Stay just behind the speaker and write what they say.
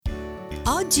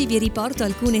Oggi vi riporto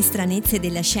alcune stranezze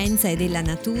della scienza e della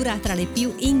natura tra le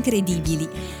più incredibili.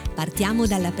 Partiamo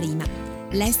dalla prima.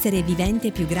 L'essere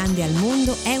vivente più grande al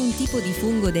mondo è un tipo di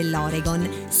fungo dell'Oregon,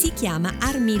 si chiama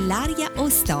Armillaria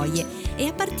ostoie e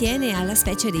appartiene alla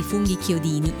specie dei funghi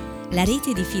chiodini. La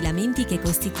rete di filamenti che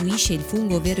costituisce il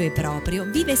fungo vero e proprio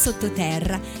vive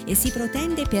sottoterra e si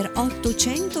protende per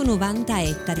 890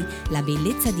 ettari, la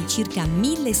bellezza di circa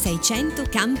 1600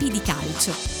 campi di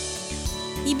calcio.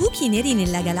 I buchi neri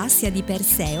nella galassia di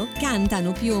Perseo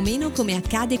cantano più o meno come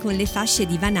accade con le fasce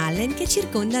di Van Allen che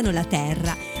circondano la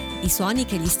Terra. I suoni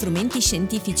che gli strumenti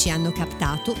scientifici hanno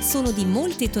captato sono di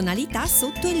molte tonalità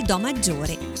sotto il Do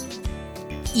maggiore.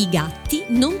 I gatti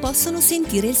non possono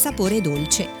sentire il sapore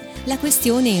dolce. La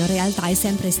questione in realtà è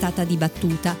sempre stata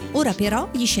dibattuta. Ora però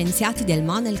gli scienziati del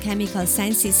Monell Chemical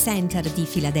Senses Center di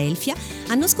Filadelfia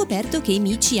hanno scoperto che i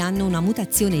mici hanno una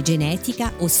mutazione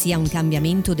genetica, ossia un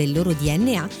cambiamento del loro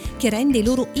DNA, che rende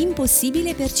loro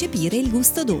impossibile percepire il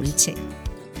gusto dolce.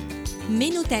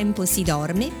 Meno tempo si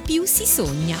dorme, più si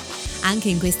sogna. Anche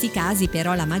in questi casi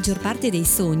però la maggior parte dei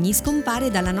sogni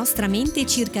scompare dalla nostra mente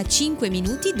circa 5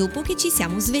 minuti dopo che ci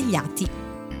siamo svegliati.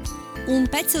 Un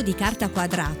pezzo di carta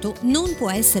quadrato non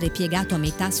può essere piegato a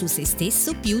metà su se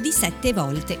stesso più di 7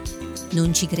 volte.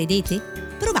 Non ci credete?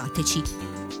 Provateci!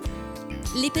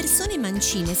 Le persone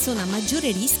mancine sono a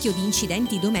maggiore rischio di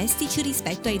incidenti domestici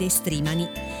rispetto ai destrimani.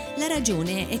 La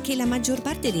ragione è che la maggior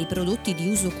parte dei prodotti di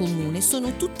uso comune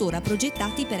sono tuttora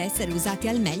progettati per essere usati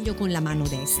al meglio con la mano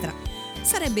destra.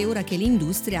 Sarebbe ora che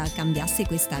l'industria cambiasse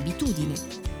questa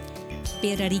abitudine.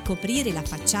 Per ricoprire la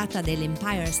facciata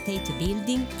dell'Empire State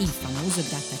Building, il famoso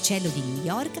grattacielo di New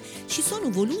York, ci sono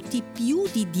voluti più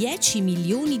di 10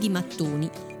 milioni di mattoni,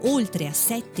 oltre a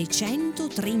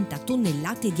 730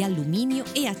 tonnellate di alluminio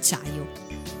e acciaio.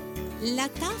 La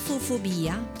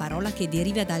tafofobia, parola che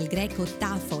deriva dal greco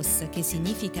taphos, che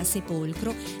significa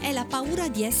sepolcro, è la paura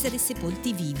di essere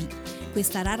sepolti vivi.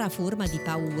 Questa rara forma di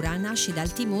paura nasce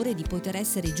dal timore di poter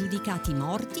essere giudicati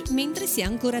morti mentre si è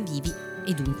ancora vivi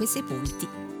e dunque sepolti.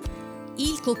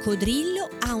 Il coccodrillo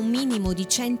ha un minimo di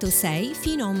 106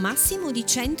 fino a un massimo di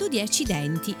 110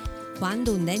 denti.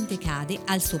 Quando un dente cade,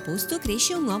 al suo posto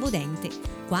cresce un nuovo dente.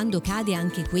 Quando cade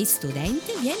anche questo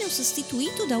dente, viene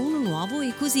sostituito da uno nuovo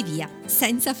e così via,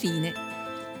 senza fine.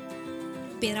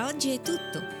 Per oggi è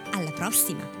tutto. Alla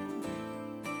prossima!